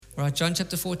All right, John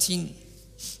chapter 14,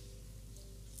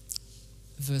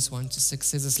 verse 1 to 6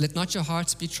 says this: "Let not your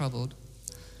hearts be troubled.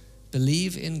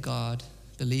 Believe in God,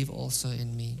 believe also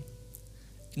in me.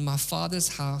 In my Father's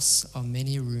house are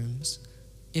many rooms.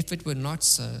 If it were not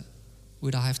so,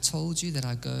 would I have told you that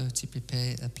I go to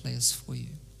prepare a place for you?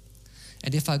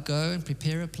 And if I go and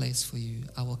prepare a place for you,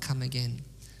 I will come again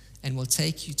and will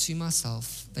take you to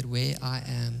myself, that where I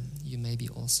am, you may be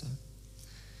also.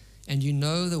 And you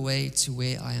know the way to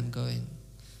where I am going."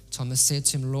 Thomas said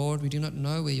to him, "Lord, we do not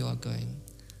know where you are going.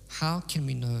 How can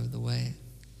we know the way?"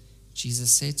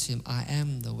 Jesus said to him, "I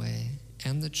am the way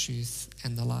and the truth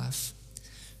and the life.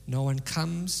 No one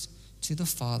comes to the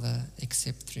Father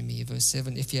except through me." Verse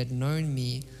 7, "If you had known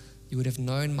me, you would have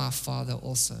known my Father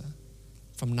also.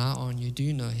 From now on, you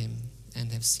do know him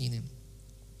and have seen him."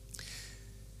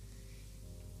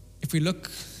 If we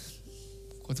look,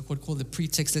 what we call the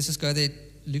pretext, let's just go there.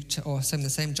 The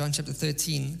same John chapter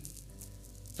 13,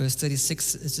 verse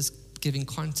 36 is just giving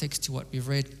context to what we've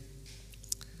read.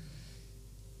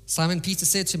 Simon Peter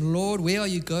said to him, "Lord, where are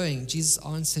you going?" Jesus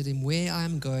answered him, "Where I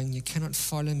am going, you cannot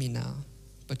follow me now,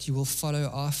 but you will follow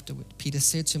afterward." Peter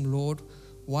said to him, "Lord,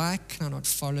 why can I not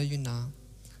follow you now?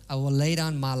 I will lay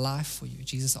down my life for you."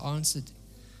 Jesus answered,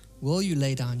 "Will you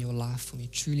lay down your life for me?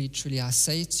 Truly, truly, I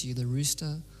say to you, the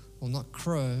rooster will not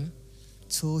crow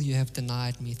till you have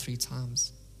denied me 3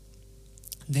 times.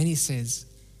 And then he says,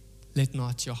 "Let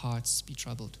not your hearts be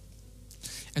troubled."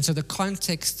 And so the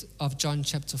context of John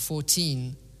chapter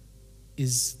 14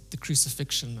 is the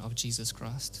crucifixion of Jesus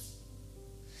Christ.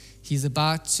 He's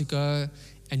about to go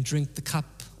and drink the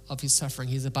cup of his suffering.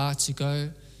 He's about to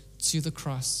go to the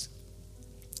cross.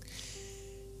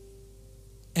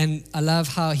 And I love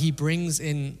how he brings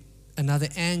in another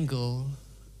angle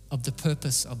of the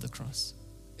purpose of the cross.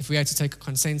 If we had to take a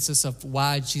consensus of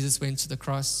why Jesus went to the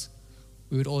cross,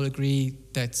 we would all agree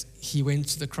that he went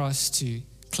to the cross to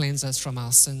cleanse us from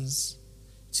our sins,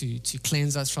 to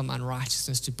cleanse us from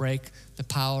unrighteousness, to break the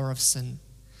power of sin.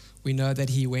 We know that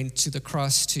he went to the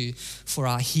cross for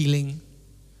our healing.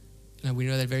 We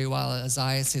know that very well.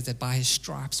 Isaiah says that by his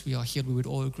stripes we are healed. We would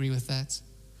all agree with that.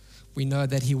 We know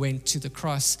that he went to the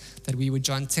cross that we would,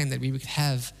 John 10, that we would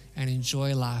have and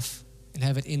enjoy life and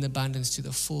have it in abundance to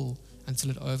the full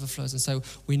until it overflows. And so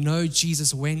we know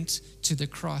Jesus went to the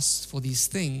cross for these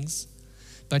things.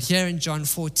 But here in John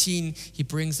 14, he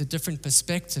brings a different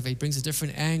perspective. He brings a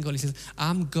different angle. He says,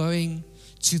 "I'm going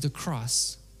to the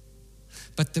cross."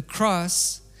 But the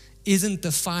cross isn't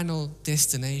the final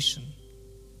destination.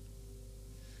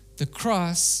 The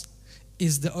cross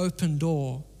is the open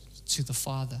door to the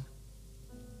Father.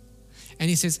 And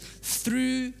he says,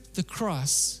 through the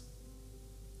cross,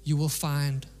 you will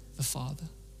find the Father.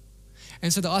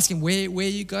 And so they ask him, where are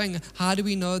you going? How do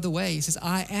we know the way? He says,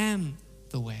 "I am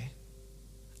the way.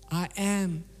 I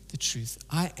am the truth.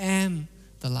 I am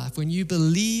the life." When you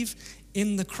believe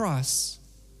in the cross,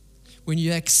 when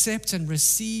you accept and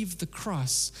receive the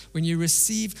cross, when you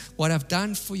receive what I've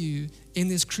done for you in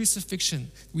this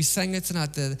crucifixion, we sang it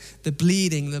tonight, the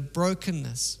bleeding, the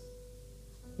brokenness.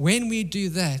 When we do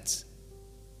that,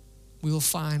 we will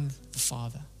find the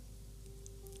Father.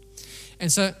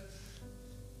 And so,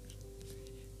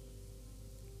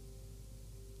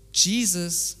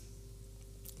 Jesus,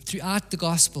 throughout the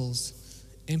Gospels,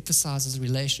 emphasizes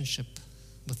relationship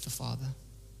with the Father.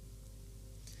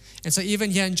 And so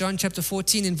even here in John chapter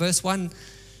 14, in verse 1,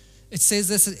 it says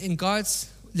this,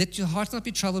 "Let your heart not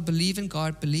be troubled, believe in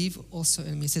God, believe also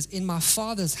in me." It says, "In my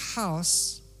Father's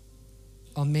house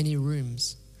are many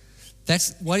rooms."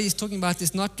 That's what he's talking about.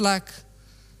 It's not like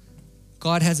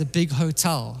God has a big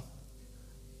hotel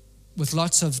with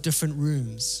lots of different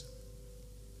rooms.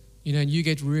 And you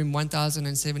get room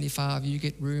 1075, you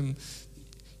get room,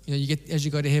 you get, as you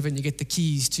go to heaven, you get the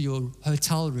keys to your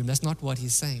hotel room. That's not what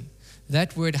he's saying.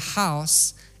 That word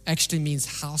house actually means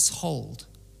household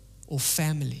or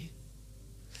family.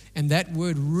 And that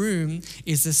word room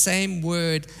is the same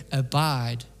word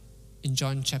abide in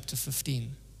John chapter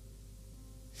 15.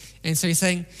 And so he's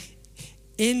saying,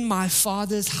 in my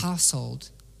Father's household,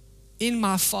 in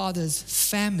my Father's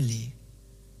family,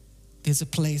 there's a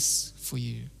place for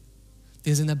you.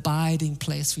 There's an abiding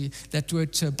place for you. That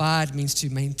word to abide means to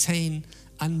maintain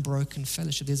unbroken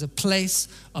fellowship. There's a place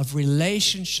of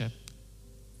relationship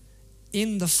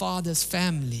in the Father's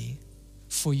family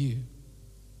for you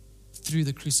through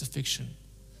the crucifixion,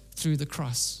 through the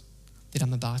cross that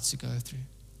I'm about to go through.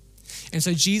 And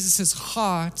so Jesus'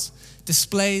 heart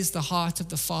displays the heart of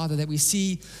the Father that we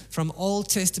see from Old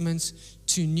Testament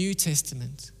to New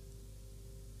Testament,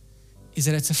 is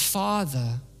that it's a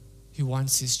father who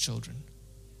wants his children.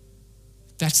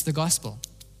 That's the gospel.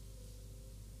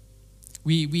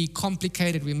 We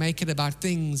complicate it, we make it about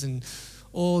things and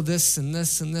all this and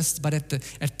this and this, but at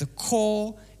the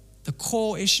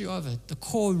core issue of it, the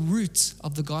core root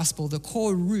of the gospel, the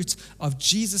core root of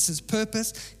Jesus'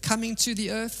 purpose coming to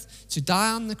the earth to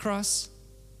die on the cross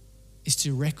is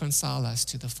to reconcile us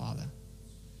to the Father,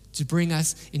 to bring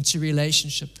us into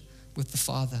relationship with the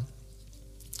Father.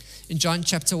 In John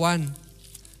chapter 1,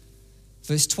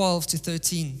 verse 12 to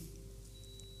 13,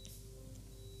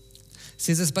 it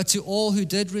says this, but to all who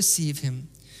did receive him,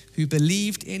 who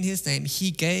believed in his name, he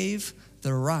gave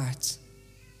the right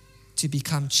to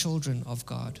become children of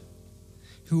God,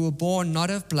 who were born not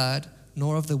of blood,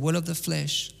 nor of the will of the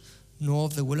flesh, nor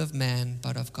of the will of man,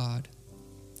 but of God.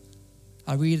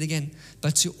 I'll read it again.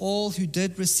 But to all who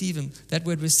did receive him, that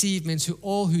word receive means to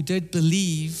all who did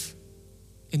believe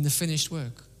in the finished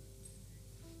work.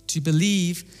 To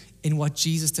believe in what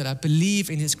Jesus did. I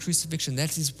believe in his crucifixion.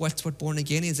 That is what born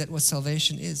again is. That's what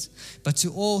salvation is. But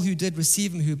to all who did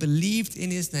receive him, who believed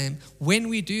in his name, when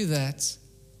we do that,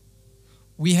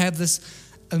 we have this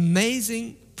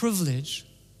amazing privilege.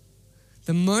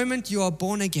 The moment you are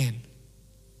born again,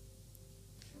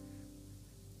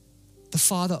 the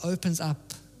Father opens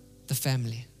up the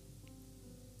family.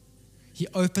 He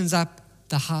opens up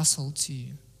the household to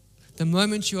you. The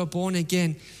moment you are born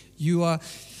again, you are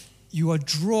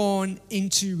drawn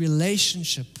into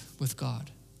relationship with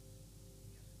God.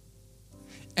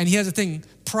 And here's the thing,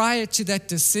 prior to that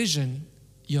decision,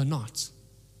 you're not.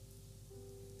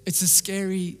 It's a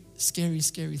scary, scary,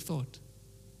 scary thought.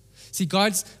 See,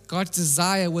 God's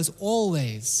desire was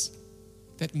always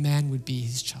that man would be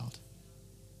his child.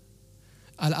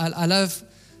 I love,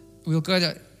 we'll go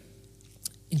to,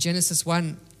 in Genesis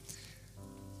 1,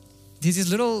 there's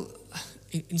these little,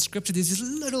 in Scripture, there's these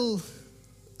little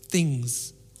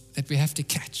things that we have to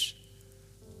catch.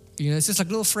 It's just like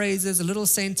little phrases, a little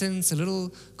sentence, a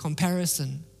little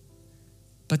comparison,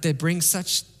 but they bring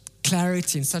such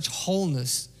clarity and such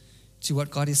wholeness to what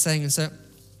God is saying. And so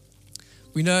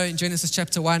we know in Genesis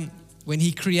chapter 1, when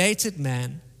he created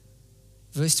man,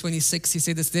 verse 26, he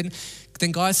said this, then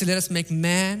God said, let us make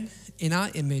man in our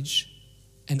image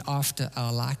and after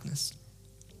our likeness.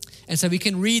 And so we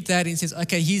can read that and he says,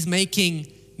 okay, he's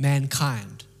making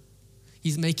mankind.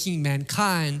 He's making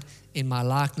mankind in my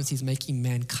likeness. He's making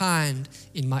mankind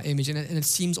in my image. And it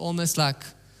seems almost like,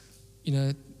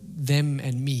 them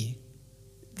and me.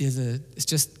 It's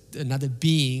just another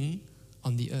being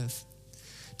on the earth.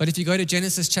 But if you go to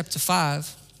Genesis chapter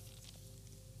 5,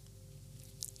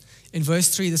 in verse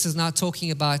 3, this is now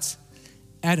talking about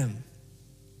Adam.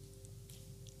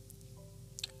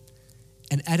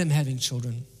 And Adam having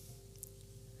children.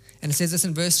 And it says this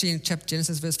in verse 3 in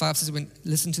Genesis verse 5, says,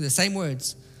 listen to the same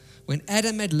words. When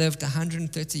Adam had lived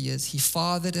 130 years, he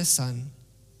fathered a son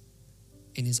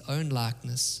in his own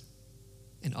likeness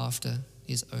and after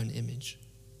his own image.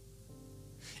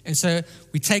 And so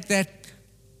we take that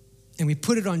and we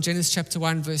put it on Genesis chapter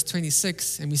 1, verse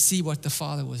 26, and we see what the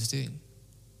Father was doing.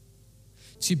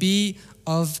 To be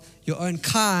of your own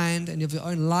kind and of your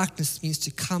own likeness means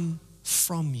to come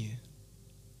from you.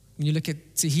 When you look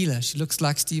at Tehila, she looks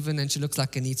like Stephen and she looks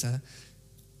like Anita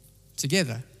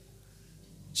together.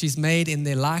 She's made in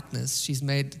their likeness. She's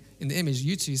made in the image.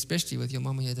 You two, especially with your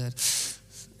mom and your dad.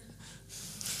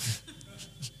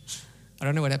 I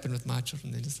don't know what happened with my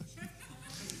children. They're just like,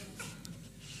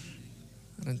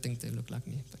 I don't think they look like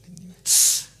me, but anyway,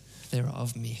 they're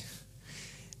of me.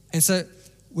 And so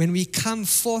when we come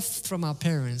forth from our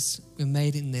parents, we're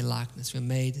made in their likeness. We're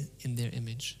made in their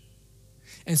image.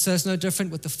 And so it's no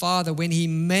different with the Father. When he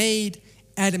made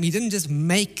Adam, he didn't just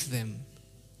make them.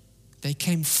 They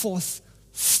came forth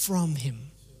from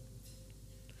him.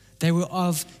 They were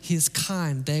of his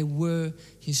kind. They were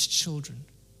his children.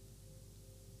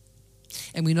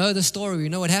 And we know the story. We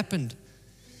know what happened.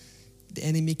 The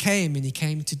enemy came and he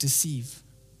came to deceive.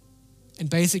 And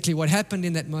basically what happened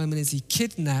in that moment is he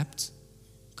kidnapped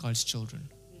God's children.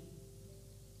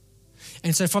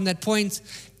 And so from that point,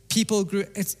 people grew.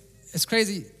 It's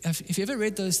crazy. If you ever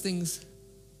read those things,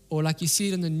 or like you see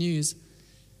it in the news,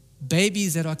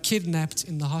 babies that are kidnapped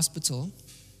in the hospital,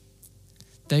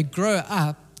 they grow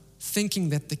up thinking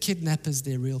that the kidnapper is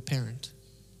their real parent.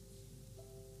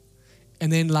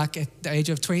 And then like at the age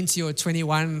of 20 or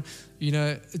 21,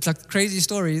 it's like crazy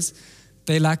stories.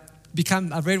 They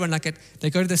I've read one they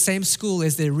go to the same school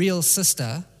as their real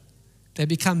sister. They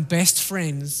become best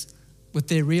friends with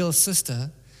their real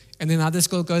sister. And then now this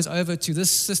girl goes over to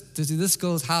this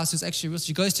girl's house who's actually real.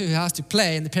 She goes to her house to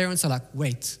play and the parents are like,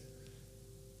 wait,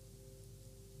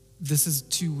 this is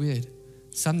too weird.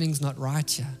 Something's not right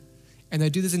here. And they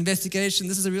do this investigation.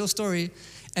 This is a real story.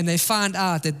 And they find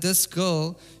out that this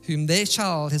girl whom their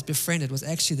child has befriended was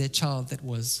actually their child that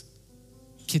was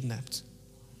kidnapped.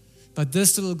 But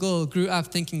this little girl grew up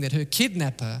thinking that her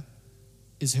kidnapper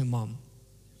is her mom.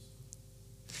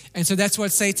 And so that's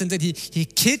what Satan did. He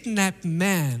kidnapped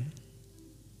man.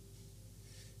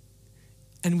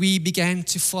 And we began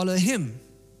to follow him.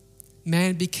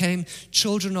 Man became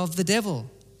children of the devil.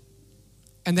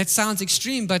 And that sounds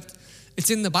extreme, but it's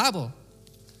in the Bible.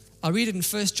 I'll read it in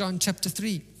 1 John chapter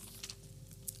 3,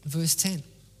 verse 10.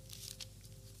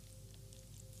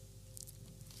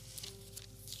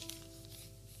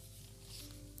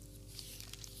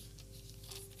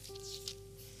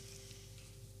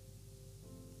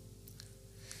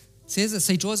 It says this,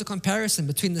 he draws a comparison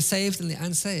between the saved and the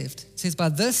unsaved. It says, by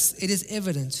this it is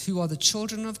evident who are the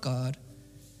children of God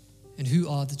and who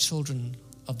are the children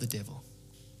of the devil.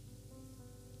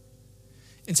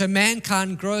 And so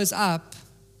mankind grows up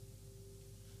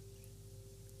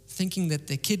thinking that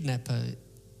their kidnapper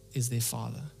is their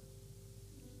father.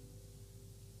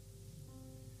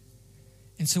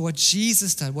 And so what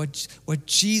Jesus did, what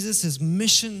Jesus'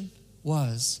 mission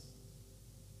was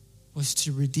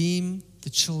to redeem the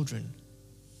children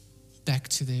back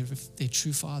to their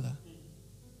true father.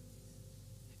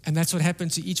 And that's what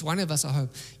happened to each one of us, I hope.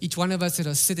 Each one of us that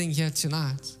are sitting here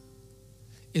tonight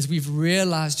is we've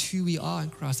realized who we are in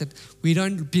Christ, that we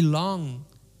don't belong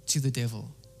to the devil.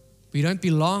 We don't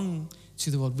belong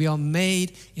to the world. We are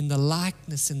made in the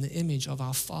likeness and the image of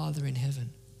our Father in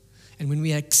heaven. And when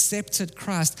we accepted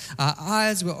Christ, our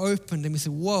eyes were opened and we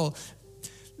said, whoa,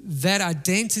 that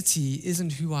identity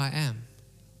isn't who I am.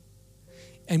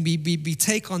 And we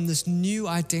take on this new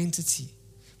identity.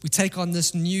 We take on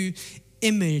this new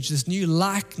image, this new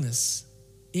likeness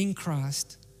in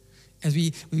Christ as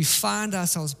we find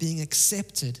ourselves being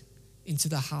accepted into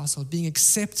the household, being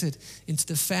accepted into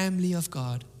the family of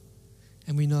God.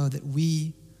 And we know that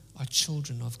we are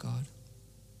children of God.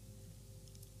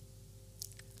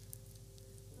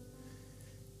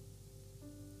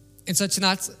 And so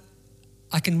tonight,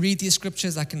 I can read these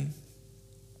scriptures, I can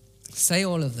say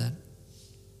all of that.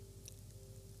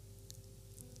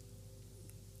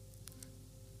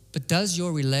 But does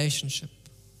your relationship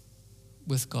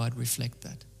with God reflect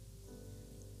that?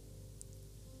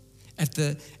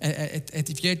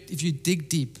 If you dig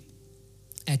deep,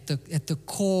 at the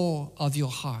core of your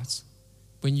heart,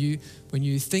 when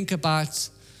you think about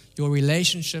your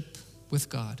relationship with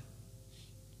God,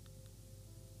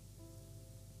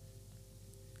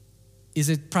 is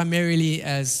it primarily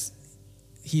as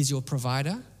He's your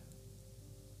provider?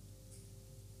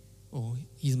 Or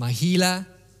He's my healer?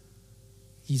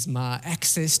 He's my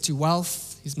access to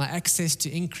wealth. He's my access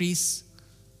to increase.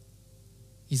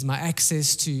 He's my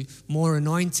access to more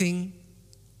anointing.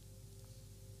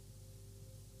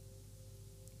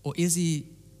 Or is He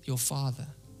your Father?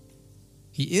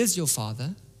 He is your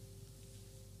Father.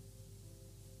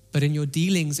 But in your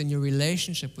dealings, in your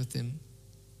relationship with Him,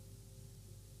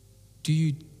 do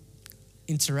you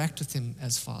interact with Him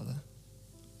as Father?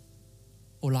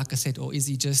 Or like I said, or is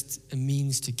He just a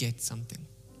means to get something?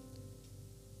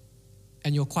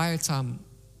 And your quiet time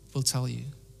will tell you.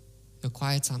 Your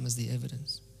quiet time is the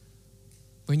evidence.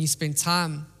 When you spend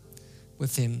time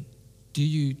with Him, do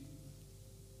you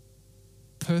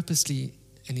purposely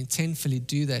and intentfully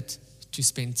do that to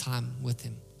spend time with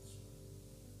Him?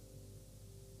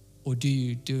 Or do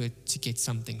you do it to get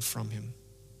something from Him?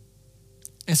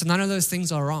 And so none of those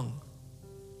things are wrong,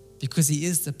 because He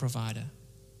is the provider.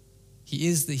 He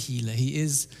is the healer. He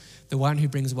is the one who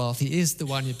brings wealth. He is the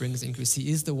one who brings increase.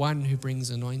 He is the one who brings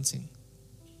anointing.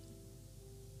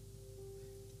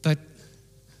 But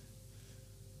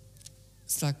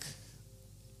it's like,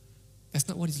 that's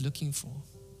not what He's looking for.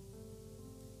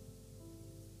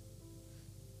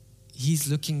 He's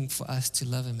looking for us to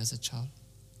love Him as a child.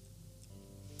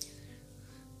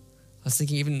 I was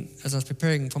thinking, even as I was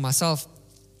preparing for myself,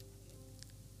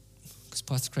 because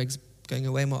Pastor Craig's going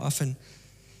away more often,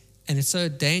 and it's so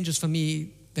dangerous for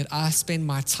me that I spend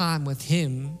my time with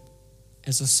him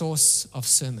as a source of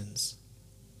sermons.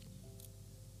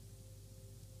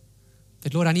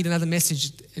 That, Lord, I need another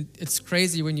message. It's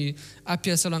crazy when you up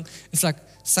here so long. It's like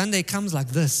Sunday comes like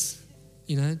this.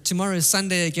 You know, tomorrow is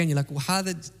Sunday again. You're like, well, how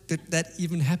did that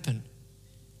even happen?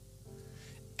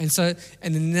 And so,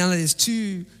 and then now there's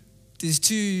two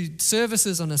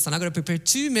services on a Sunday. I've got to prepare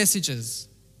 2 messages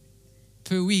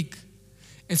per week.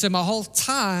 And so my whole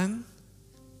time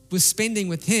with spending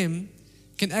with him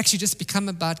can actually just become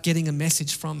about getting a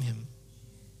message from him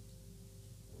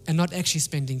and not actually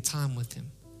spending time with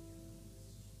him.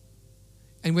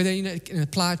 And whether, you know, it can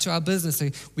apply to our business. So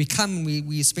we come and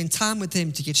we spend time with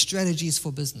him to get strategies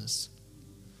for business.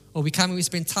 Or we come and we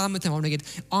spend time with him. I want to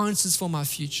get answers for my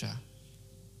future.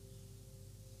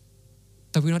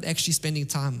 But we're not actually spending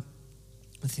time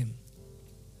with him.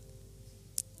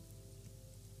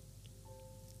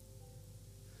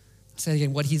 I'll say it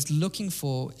again. What he's looking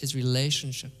for is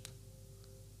relationship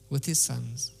with his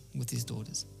sons, with his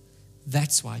daughters.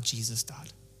 That's why Jesus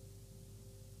died.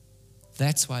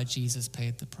 That's why Jesus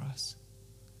paid the price.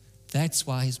 That's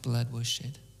why his blood was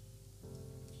shed.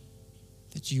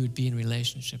 That you would be in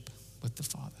relationship with the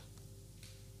Father.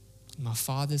 In my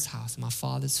Father's house, in my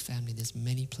Father's family, there's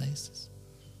many places.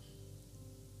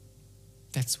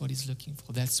 That's what he's looking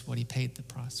for. That's what he paid the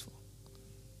price for.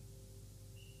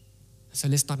 So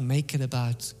let's not make it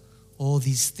about all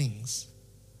these things.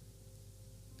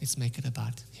 Let's make it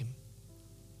about him.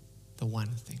 The one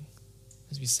thing,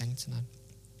 as we sang tonight.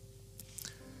 I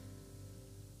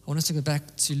want us to go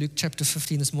back to Luke chapter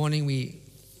 15 this morning. We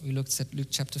looked at Luke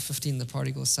chapter 15, the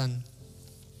prodigal son.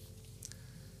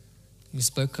 We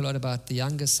spoke a lot about the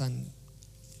younger son.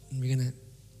 And we're going to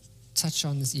touch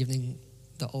on this evening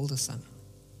the older son.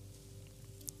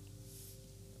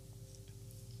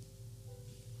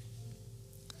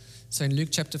 So in Luke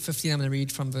chapter 15, I'm going to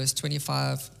read from verse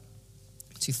 25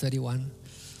 to 31.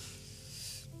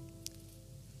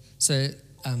 So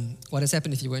what has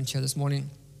happened if you weren't here this morning?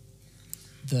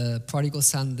 The prodigal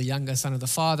son, the younger son of the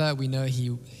father, we know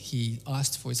he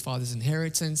asked for his father's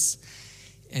inheritance,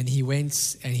 and he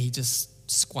went and he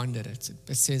just squandered it.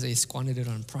 It says that he squandered it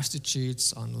on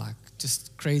prostitutes, on like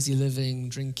just crazy living,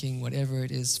 drinking, whatever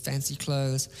it is, fancy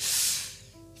clothes.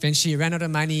 Eventually he ran out of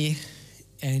money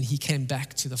and he came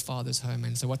back to the father's home.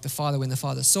 And so when the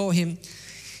father saw him,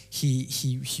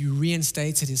 he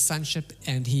reinstated his sonship,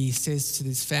 and he says to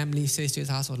his family, says to his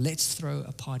household, let's throw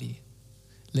a party.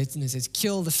 He says,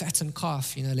 kill the fattened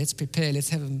calf, let's prepare, let's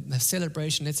have a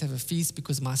celebration, let's have a feast,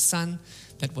 because my son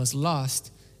that was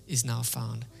lost is now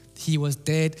found. He was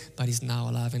dead, but he's now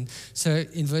alive. And so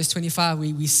in verse 25,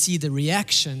 we see the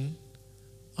reaction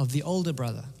of the older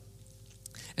brother.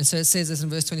 And so it says this in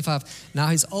verse 25, now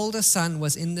his older son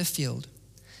was in the field,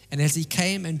 and as he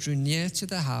came and drew near to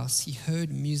the house, he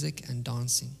heard music and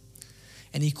dancing.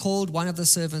 And he called one of the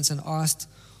servants and asked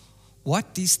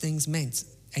what these things meant.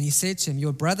 And he said to him,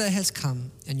 your brother has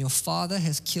come, and your father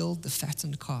has killed the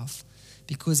fattened calf,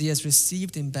 because he has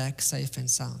received him back safe and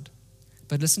sound.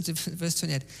 But listen to verse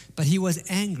 28. But he was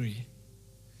angry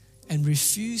and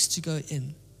refused to go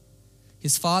in.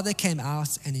 His father came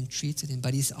out and entreated him,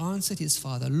 but he answered his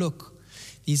father, look,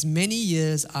 these many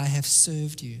years I have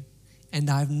served you, and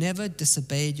I have never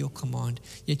disobeyed your command,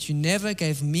 yet you never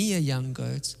gave me a young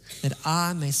goat that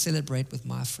I may celebrate with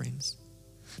my friends.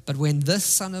 But when this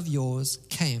son of yours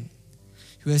came,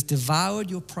 who has devoured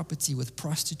your property with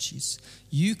prostitutes,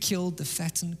 you killed the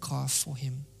fattened calf for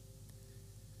him.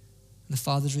 And the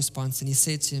father's response, and he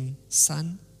said to him,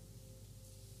 son,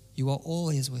 you are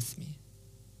always with me,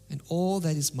 and all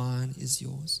that is mine is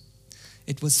yours.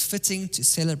 It was fitting to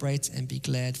celebrate and be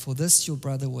glad, for this your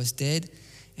brother was dead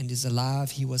and is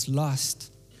alive. He was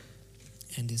lost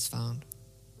and is found.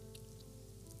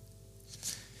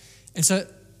 And so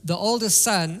the oldest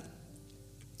son,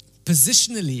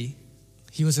 positionally,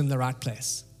 he was in the right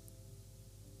place.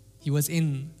 He was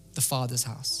in the father's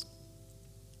house.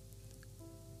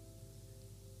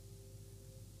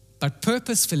 But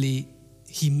purposefully,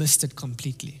 he missed it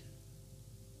completely.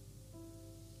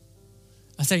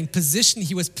 I'm saying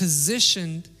he was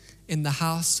positioned in the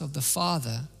house of the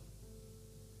father.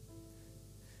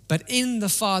 But in the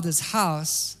father's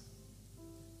house,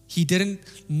 he didn't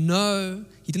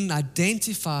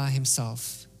identify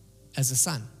himself as a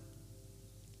son.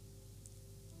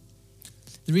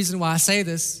 The reason why I say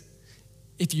this,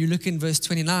 if you look in verse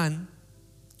 29,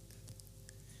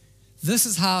 this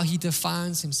is how he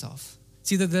defines himself.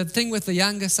 See, the thing with the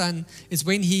younger son is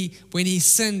when he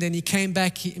sinned and he came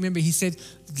back, he said,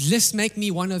 let's make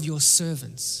me one of your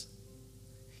servants.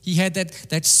 He had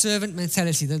that servant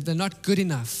mentality, that they're not good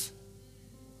enough.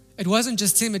 It wasn't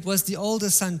just him, it was the older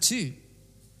son too.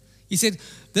 He said,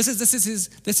 this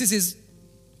is his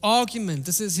argument,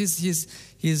 this is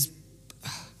his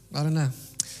I don't know,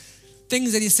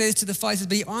 things that he says to the father.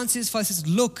 But he answers his father, says,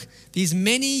 look, these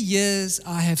many years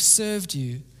I have served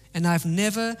you, and I've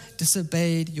never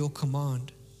disobeyed your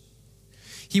command.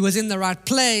 He was in the right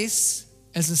place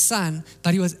as a son,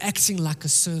 but he was acting like a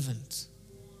servant.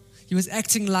 He was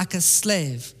acting like a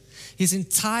slave. His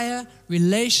entire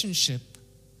relationship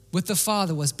with the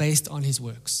Father was based on his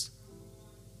works,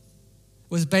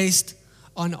 was based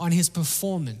on his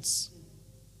performance.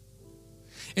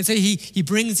 And so he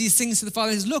brings these things to the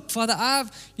Father. He says, look, Father, I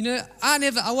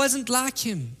wasn't like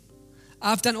him.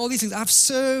 I've done all these things. I've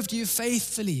served you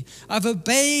faithfully. I've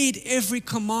obeyed every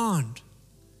command.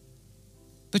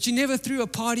 But you never threw a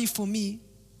party for me.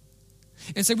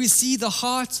 And so we see the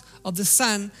heart of the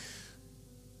Son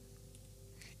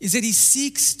is that he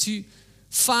seeks to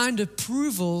find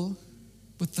approval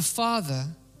with the Father,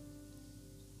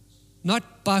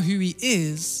 not by who he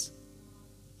is,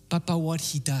 but by what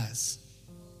he does.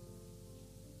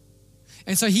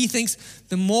 And so he thinks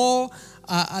the more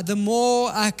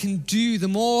I can do, the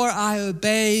more I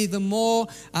obey, the more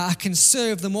I can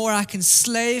serve, the more I can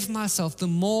slave myself, the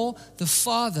more the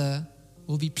Father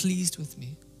will be pleased with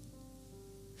me.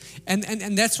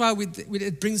 And that's why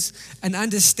it brings an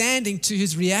understanding to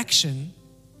his reaction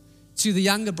to the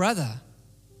younger brother.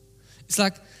 It's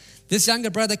like this younger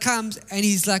brother comes and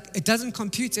he's like, it doesn't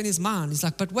compute in his mind. He's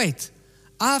like, but wait,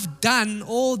 I've done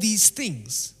all these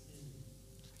things.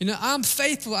 I'm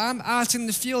faithful. I'm out in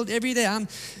the field every day. I'm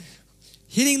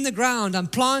hitting the ground. I'm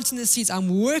planting the seeds.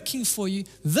 I'm working for you.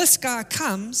 This guy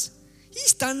comes.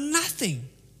 He's done nothing.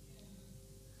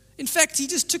 In fact, he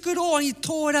just took it all and he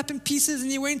tore it up in pieces and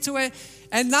he went away.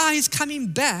 And now he's coming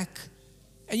back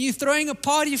and you're throwing a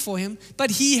party for him,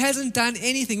 but he hasn't done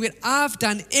anything. But I've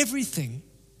done everything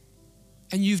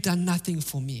and you've done nothing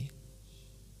for me.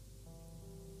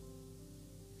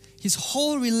 His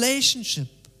whole relationship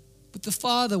with the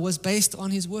Father was based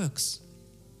on his works.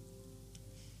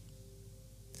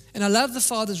 And I love the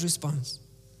Father's response.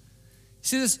 He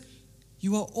says,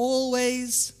 you are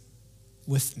always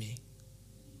with me.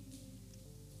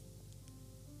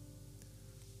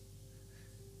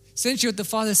 Essentially what the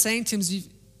Father is saying to him is,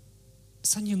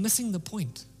 son, you're missing the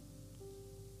point.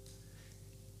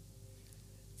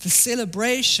 The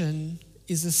celebration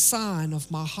is a sign of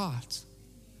my heart,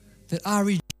 that I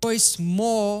rejoice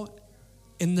more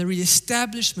in the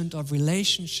reestablishment of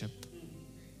relationship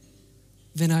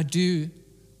than I do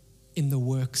in the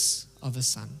works of a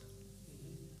son.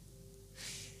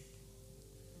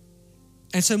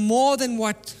 And so more than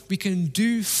what we can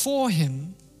do for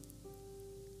him,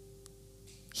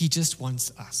 he just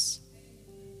wants us.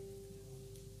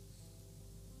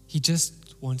 He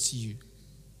just wants you.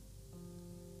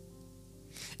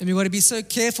 And we've got to be so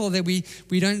careful that we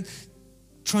don't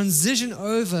transition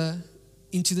over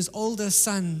into this older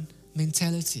son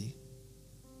mentality,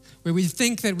 where we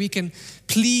think that we can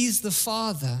please the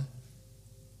Father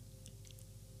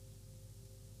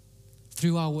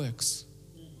through our works.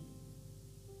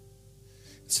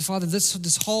 So Father,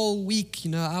 this whole week,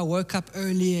 I woke up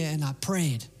earlier and I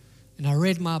prayed and I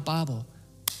read my Bible.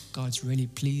 God's really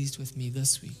pleased with me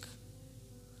this week.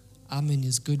 I'm in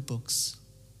his good books.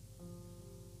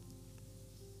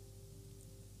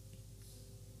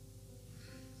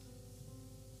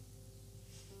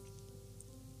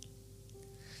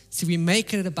 See, we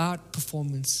make it about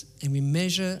performance and we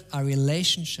measure our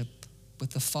relationship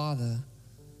with the Father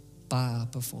by our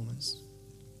performance.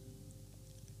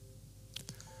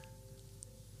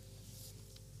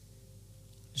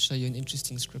 I'll show you an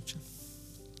interesting scripture.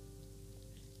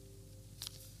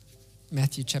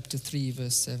 Matthew chapter 3,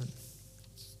 verse 7.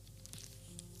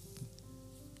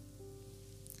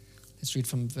 Let's read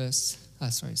from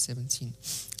 17.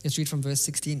 Let's read from verse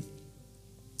 16.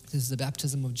 This is the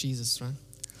baptism of Jesus, right?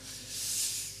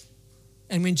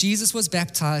 And when Jesus was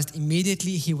baptized,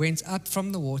 immediately he went up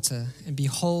from the water, and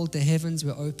behold, the heavens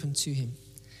were opened to him.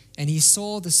 And he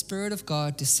saw the Spirit of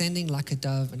God descending like a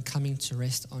dove and coming to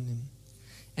rest on him.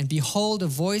 And behold, a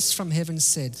voice from heaven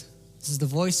said, this is the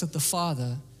voice of the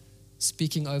Father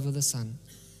speaking over the Son.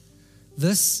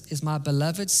 This is my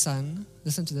beloved Son,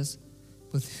 listen to this,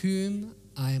 with whom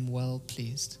I am well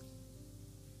pleased.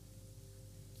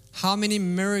 How many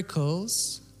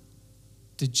miracles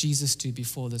did Jesus do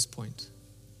before this point?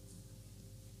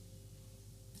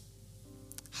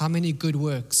 How many good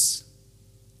works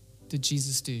did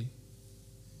Jesus do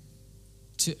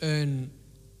to earn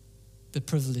the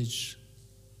privilege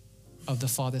of the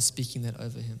Father speaking that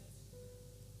over him?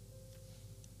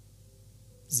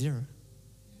 0.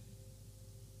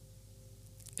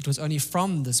 It was only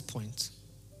from this point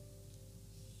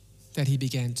that he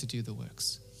began to do the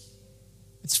works.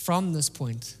 It's from this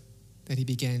point that he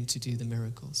began to do the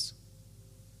miracles.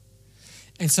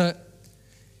 And so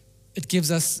it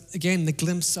gives us, again, the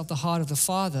glimpse of the heart of the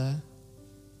Father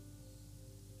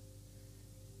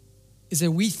is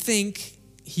that we think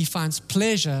he finds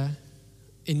pleasure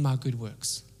in my good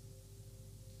works.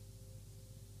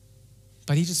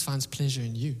 But he just finds pleasure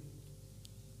in you.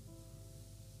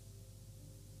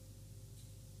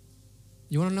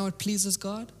 You want to know what pleases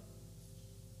God?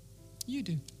 You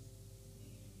do.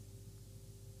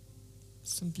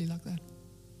 Simply like that.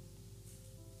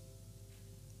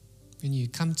 When you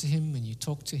come to him and you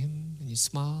talk to him and you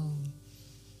smile,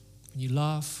 when you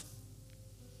laugh,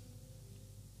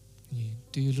 when you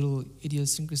do your little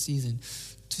idiosyncrasies and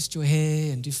twist your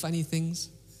hair and do funny things.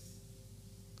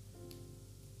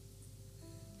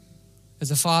 As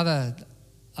a father,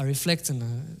 I reflect and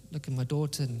I look at my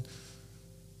daughter and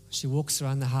she walks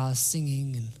around the house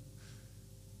singing and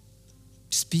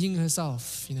just being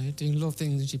herself, doing little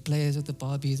things, and she plays with the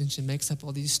Barbies and she makes up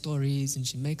all these stories and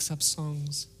she makes up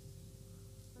songs.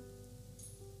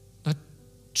 Not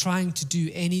trying to do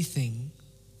anything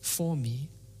for me,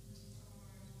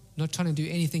 not trying to do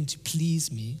anything to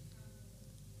please me,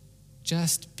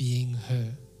 just being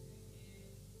her.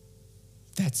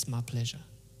 That's my pleasure.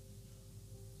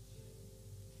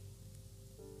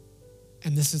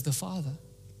 And this is the Father.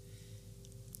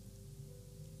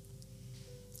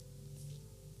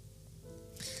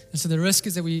 And so the risk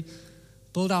is that we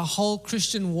build our whole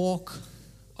Christian walk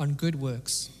on good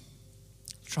works,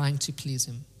 trying to please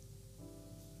him,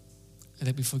 and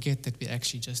that we forget that we're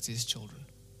actually just his children.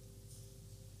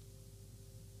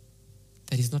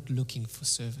 That he's not looking for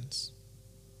servants.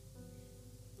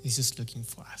 He's just looking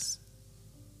for us.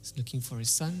 He's looking for his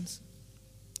sons.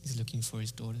 He's looking for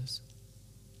his daughters.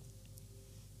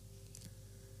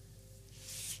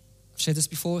 I've shared this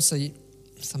before, so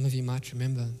some of you might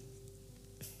remember.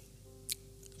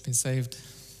 I've been saved,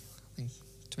 I think,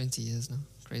 20 years now.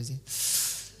 Crazy.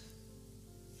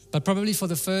 But probably for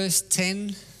the first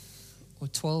 10 or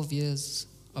 12 years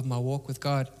of my walk with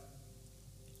God,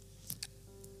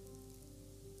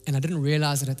 and I didn't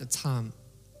realize it at the time,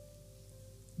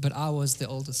 but I was the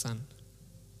older son.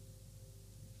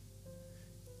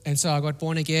 And so I got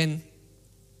born again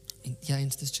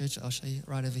into this church. I'll show you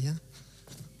right over here.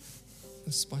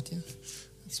 This spot here.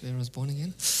 That's where I was born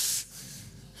again.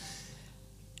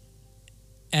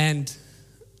 And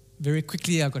very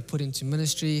quickly I got put into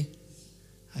ministry,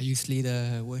 a youth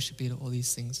leader, a worship leader, all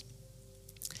these things.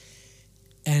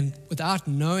 And without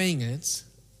knowing it,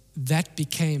 that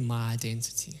became my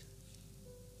identity.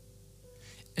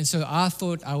 And so I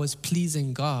thought I was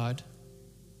pleasing God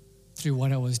through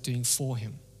what I was doing for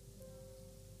him.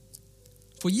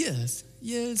 For years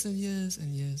and years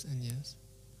and years and years.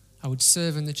 I would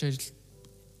serve in the church,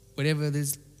 whatever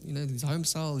there's, there's home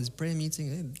cell, there's prayer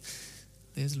meeting,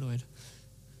 there's Lloyd.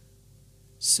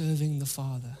 Serving the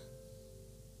Father.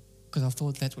 Because I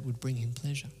thought that's what would bring him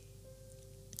pleasure.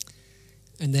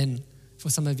 And then, for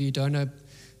some of you who don't know,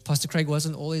 Pastor Craig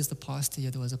wasn't always the pastor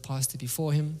here. There was a pastor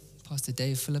before him, Pastor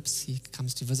Dave Phillips. He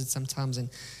comes to visit sometimes, and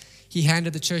he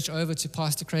handed the church over to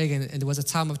Pastor Craig, and there was a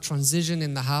time of transition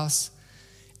in the house,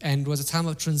 and it was a time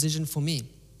of transition for me.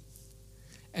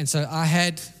 And so I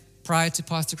had, prior to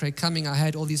Pastor Craig coming, I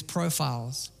had all these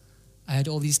profiles. I had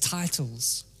all these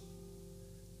titles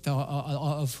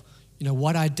of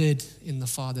what I did in the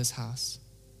Father's house.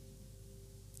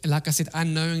 And like I said,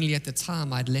 unknowingly at the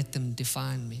time, I'd let them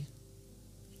define me.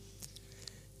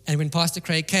 And when Pastor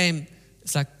Craig came,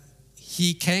 it's like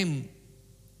he came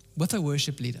with a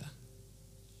worship leader.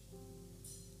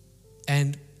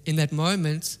 And in that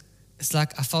moment, it's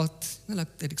like I felt,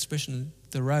 like that expression,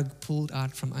 the rug pulled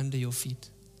out from under your feet.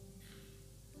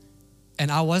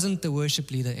 And I wasn't the worship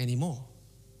leader anymore.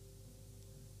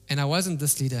 And I wasn't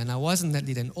this leader, and I wasn't that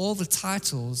leader. And all the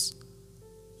titles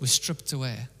were stripped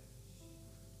away.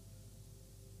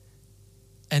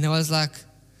 And it was like,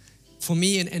 for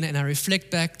me, and I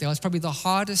reflect back, that was probably the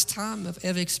hardest time I've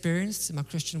ever experienced in my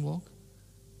Christian walk,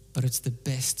 but it's the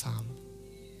best time.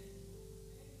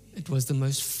 It was the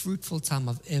most fruitful time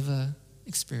I've ever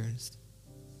experienced.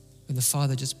 When the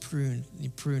Father just pruned,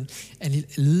 and he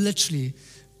literally,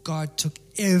 God took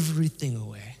everything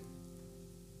away.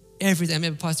 Everything. I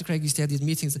remember Pastor Craig used to have these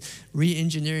meetings,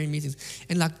 re-engineering meetings,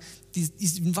 and like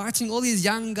he's inviting all these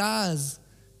young guys,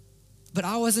 but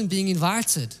I wasn't being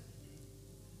invited.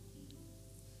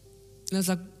 And I was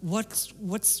like, what's,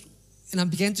 and I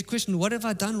began to question, what have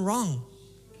I done wrong?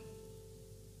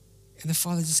 And the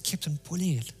Father just kept on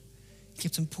pulling it.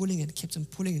 Kept on pulling it.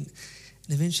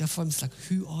 And eventually I found him, like,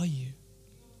 who are you?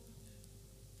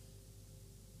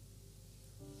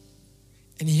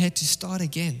 And he had to start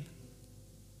again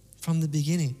from the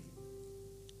beginning.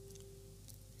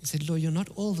 He said, Lord, you're not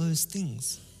all those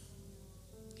things.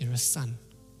 You're a son.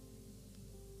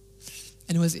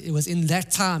 And it was in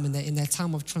that time, in that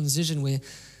time of transition, where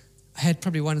I had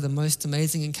probably one of the most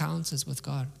amazing encounters with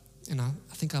God. And I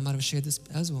think I might have shared this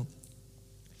as well.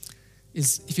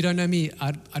 Is, if you don't know me,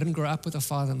 I didn't grow up with a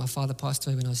father. My father passed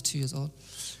away when I was 2 years old.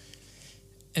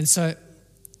 And so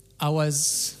I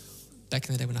was, back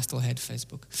in the day when I still had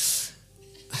Facebook.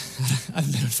 I've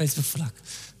been on Facebook for like,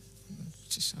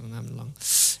 I don't know how long.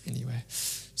 Anyway,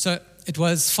 So it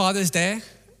was Father's Day,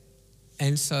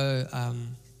 and so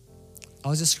I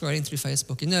was just scrolling through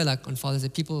Facebook. You know, like on Father's Day,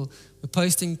 people were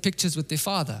posting pictures with their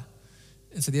father.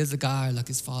 And so there's a guy, like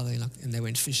his father, like, and they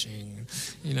went fishing.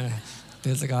 You know,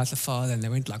 there's a guy with the father, and they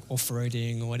went like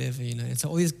off-roading or whatever, you know. And so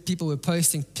all these people were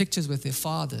posting pictures with their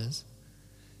fathers.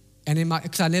 And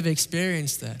because I never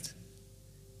experienced that.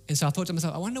 And so I thought to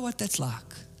myself, I wonder what that's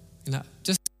like. You know,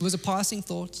 just it was a passing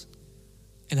thought,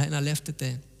 and I left it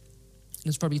there. And it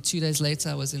was probably 2 days later,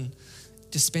 I was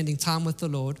just spending time with the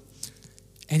Lord,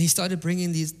 and he started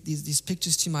bringing these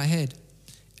pictures to my head.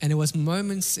 And it was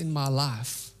moments in my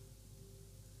life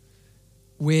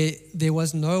where there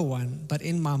was no one, but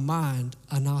in my mind,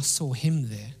 I now saw him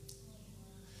there.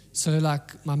 So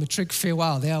like my matric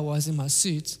farewell, there I was in my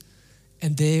suit,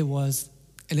 and there was,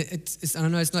 and it's I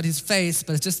don't know, it's not his face,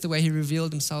 but it's just the way he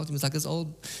revealed himself. He was like this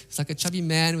old, it's like a chubby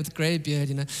man with a gray beard,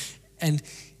 you know, and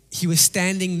he was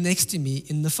standing next to me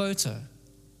in the photo.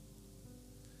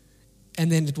 And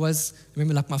then it was, I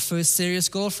remember like my first serious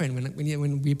girlfriend,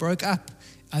 when we broke up,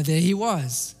 there he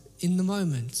was in the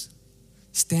moment,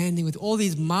 standing with all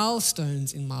these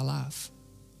milestones in my life.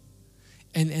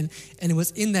 And it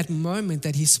was in that moment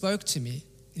that he spoke to me,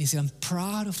 and he said, I'm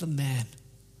proud of the man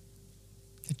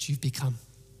that you've become.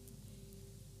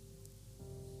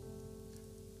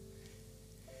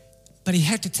 But he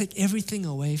had to take everything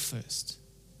away first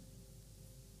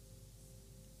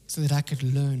so that I could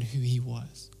learn who he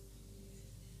was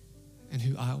and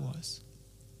who I was.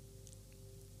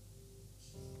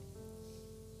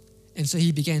 And so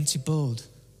he began to build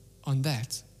on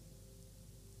that.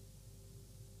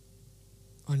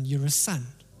 On you're a son,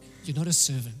 you're not a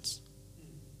servant.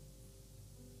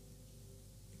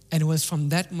 And it was from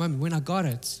that moment when I got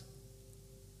it,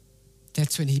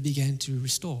 that's when he began to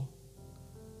restore.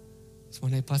 So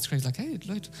one day Pastor Craig's like, hey,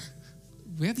 Lloyd,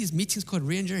 we have these meetings called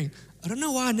re-engineering. I don't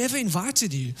know why I never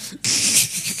invited you.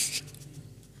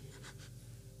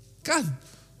 Come.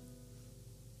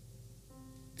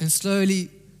 And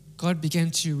slowly, God began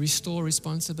to restore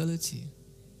responsibility.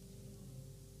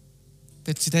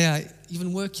 That today I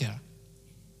even work here.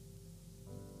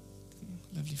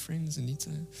 Lovely friends,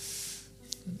 Anita,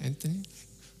 Anthony,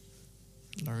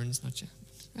 Lauren's not here,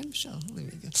 and Michelle, there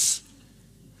we go.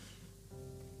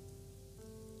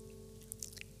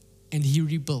 And he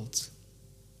rebuilt.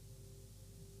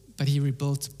 But he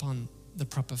rebuilt upon the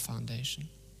proper foundation.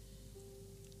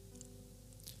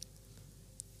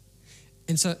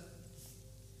 And so,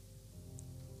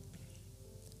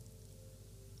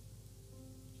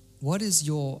 what is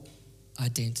your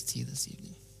identity this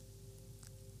evening?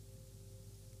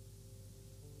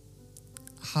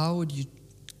 How would you,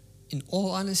 in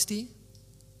all honesty,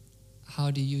 how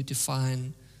do you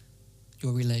define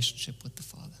your relationship with the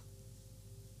Father?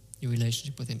 Your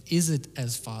relationship with him. Is it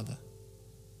as Father?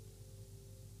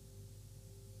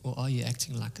 Or are you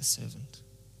acting like a servant?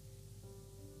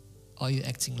 Are you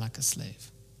acting like a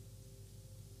slave?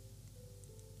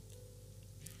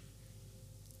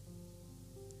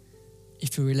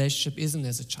 If your relationship isn't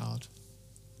as a child,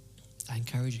 I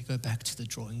encourage you to go back to the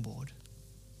drawing board.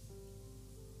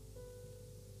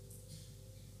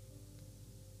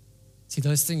 See,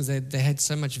 those things, they had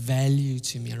so much value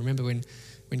to me. I remember when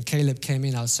Caleb came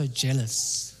in, I was so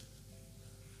jealous.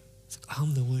 It's like,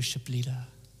 I'm the worship leader.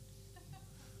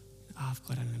 I've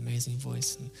got an amazing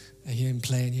voice. And I hear him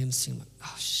play and hear him sing. I'm like,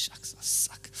 oh, shucks, I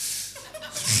suck.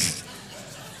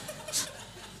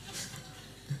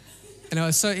 And I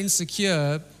was so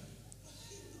insecure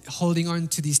holding on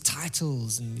to these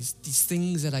titles and these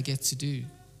things that I get to do.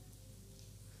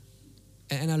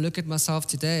 And I look at myself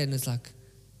today and it's like,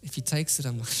 if he takes it,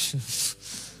 I'm like,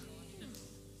 it's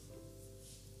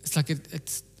like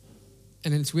it's,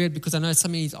 and it's weird because I know it's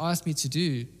something he's asked me to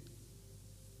do.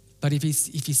 But if he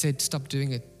said stop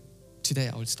doing it today,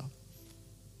 I would stop.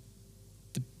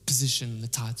 The position, the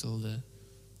title, the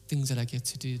things that I get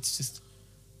to do, it's just,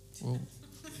 whoa.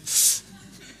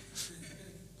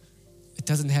 It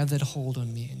doesn't have that hold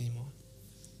on me anymore.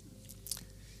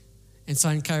 And so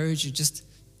I encourage you, just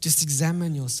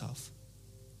examine yourself.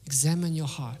 Examine your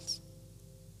heart.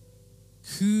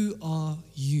 Who are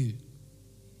you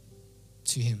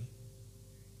to him?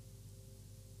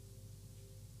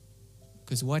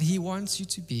 Because what he wants you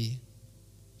to be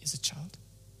is a child.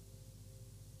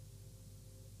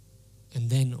 And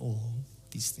then all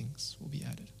these things will be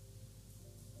added.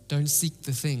 Don't seek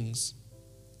the things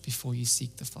before you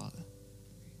seek the Father.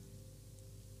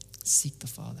 Seek the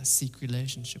Father. Seek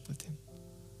relationship with him.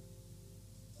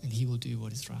 And he will do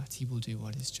what is right. He will do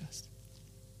what is just.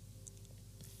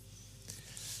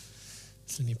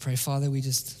 So let me pray. Father, we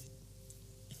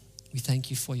thank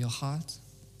you for your heart.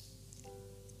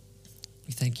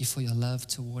 We thank you for your love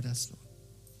toward us, Lord.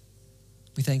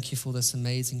 We thank you for this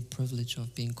amazing privilege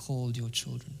of being called your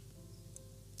children,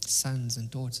 sons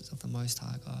and daughters of the Most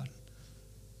High God.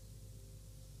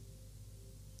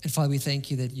 And Father, we thank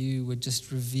you that you would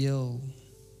just reveal,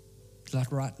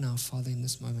 like right now, Father, in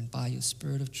this moment, by your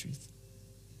Spirit of truth,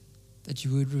 that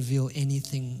you would reveal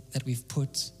anything that we've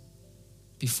put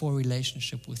before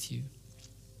relationship with you.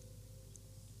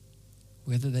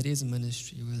 Whether that is a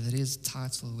ministry, whether it is a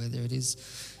title, whether it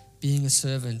is being a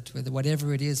servant,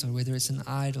 whatever it is, or whether it's an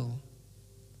idol,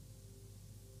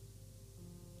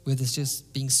 whether it's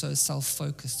just being so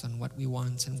self-focused on what we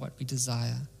want and what we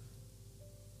desire.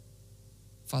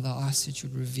 Father, I ask that you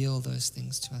would reveal those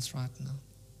things to us right now.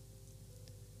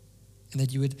 And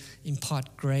that you would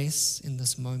impart grace in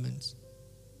this moment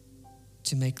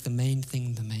to make the main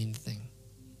thing the main thing.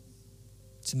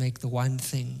 To make the one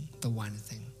thing the one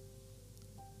thing.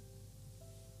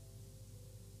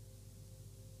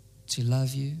 To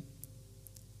love you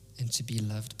and to be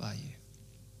loved by you.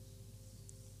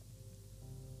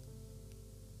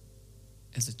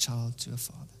 As a child to a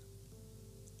father.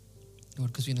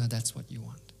 Lord, because we know that's what you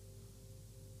want.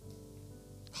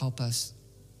 Help us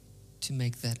to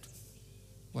make that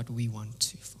what we want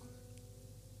to, Father.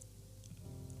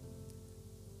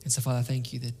 And so, Father,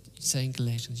 thank you that you say in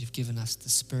Galatians, you've given us the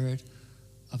spirit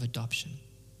of adoption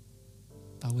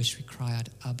by which we cry out,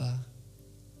 Abba,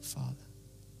 Father.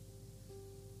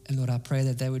 And Lord, I pray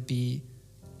that would be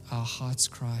our heart's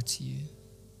cry to you.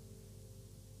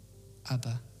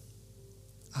 Abba,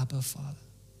 Abba, Father.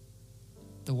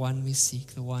 The one we seek,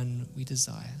 the one we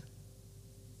desire.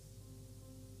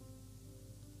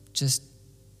 Just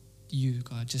you,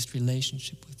 God, just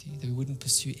relationship with you, that we wouldn't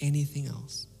pursue anything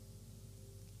else,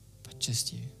 but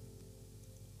just you.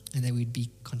 And that we'd be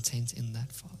content in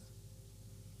that, Father.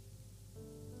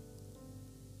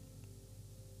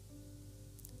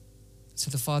 So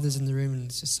the Father's in the room and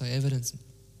it's just so evident.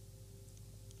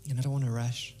 And I don't want to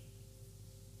rush.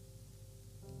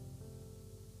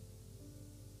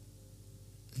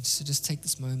 And so just take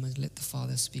this moment, let the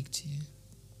Father speak to you.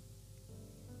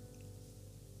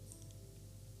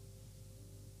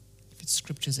 If it's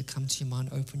scriptures that come to your mind,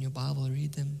 open your Bible,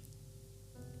 read them.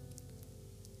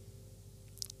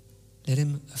 Let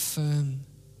him affirm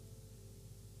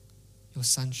your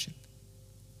sonship.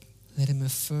 Let him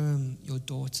affirm your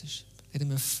daughtership. Let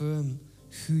him affirm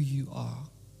who you are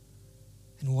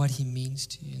and what he means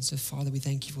to you. And so, Father, we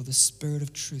thank you for the Spirit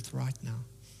of truth right now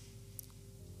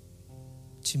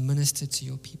to minister to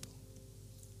your people.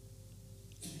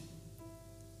 We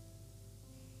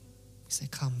say,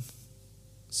 come,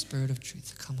 Spirit of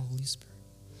truth, come, Holy Spirit.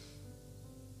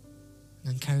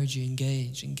 And I encourage you,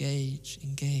 engage, engage,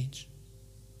 engage.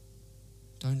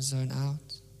 Don't zone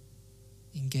out,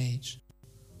 engage.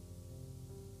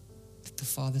 Let the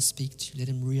Father speak to you, let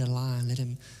him realign, let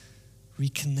him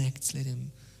reconnect, let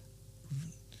him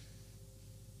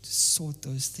just sort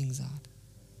those things out.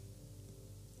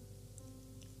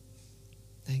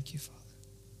 Thank you, Father.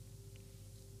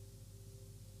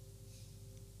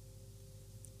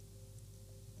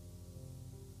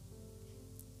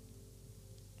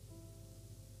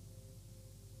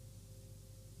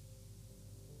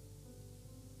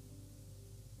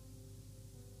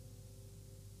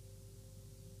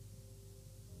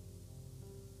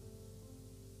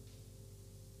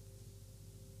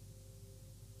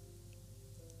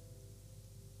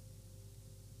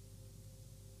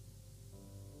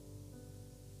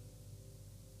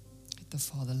 The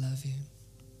Father love you.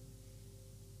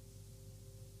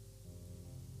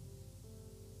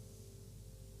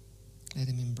 Let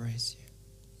him embrace you.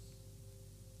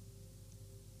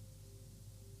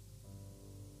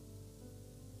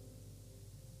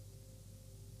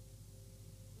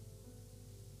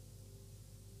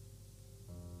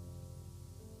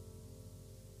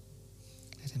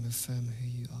 Let him affirm who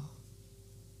you are.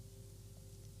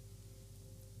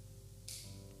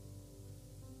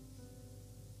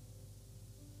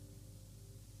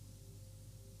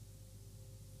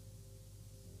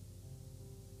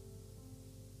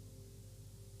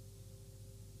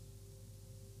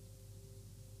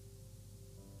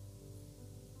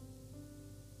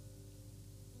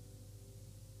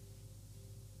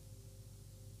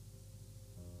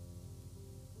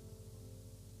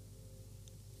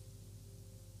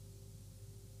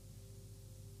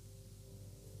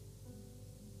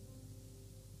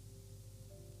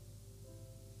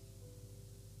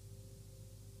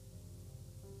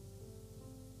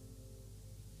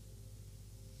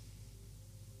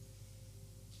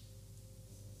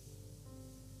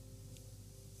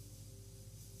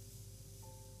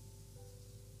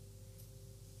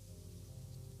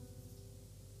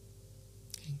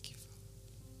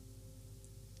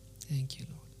 Thank you,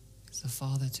 Lord. He's the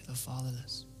father to the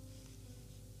fatherless.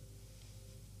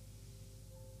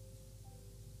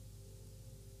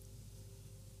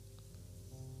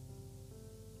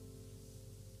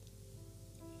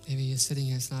 Maybe you're sitting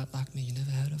here, it's not like me, you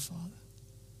never had a father.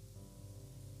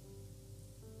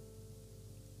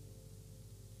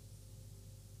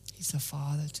 He's the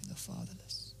father to the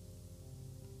fatherless.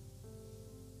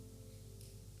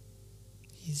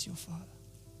 He's your father.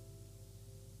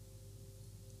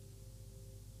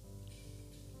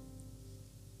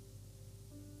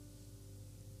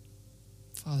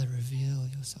 Father, reveal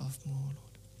yourself more, Lord.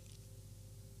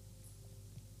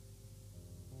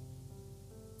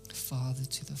 Father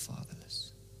to the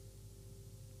fatherless.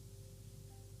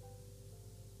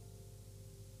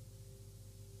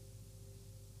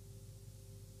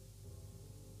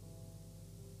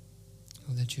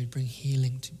 Oh, that you would bring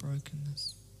healing to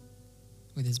brokenness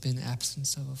where there's been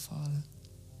absence of a father.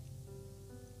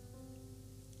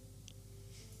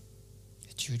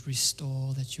 That you would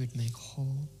restore, that you would make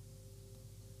whole.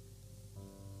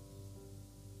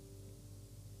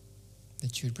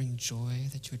 That you would bring joy,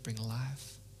 that you would bring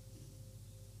life.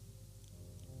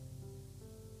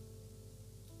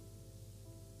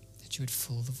 That you would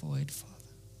fill the void, Father.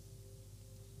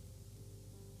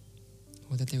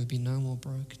 Or that there would be no more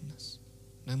brokenness,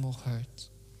 no more hurt,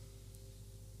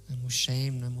 no more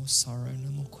shame, no more sorrow,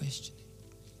 no more questioning.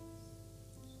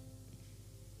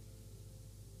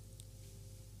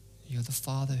 You're the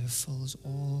Father who fills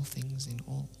all things in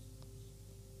all.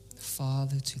 The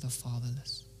Father to the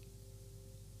fatherless.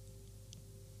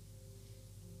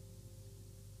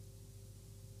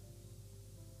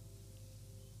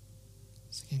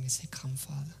 So again we say, come,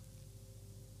 Father.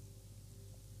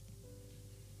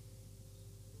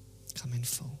 Come in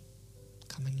full.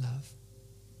 Come in love.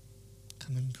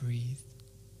 Come and breathe.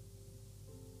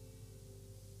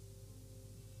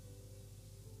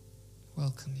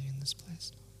 Welcome you in this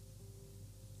place, Lord.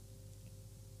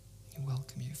 We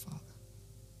welcome you, Father.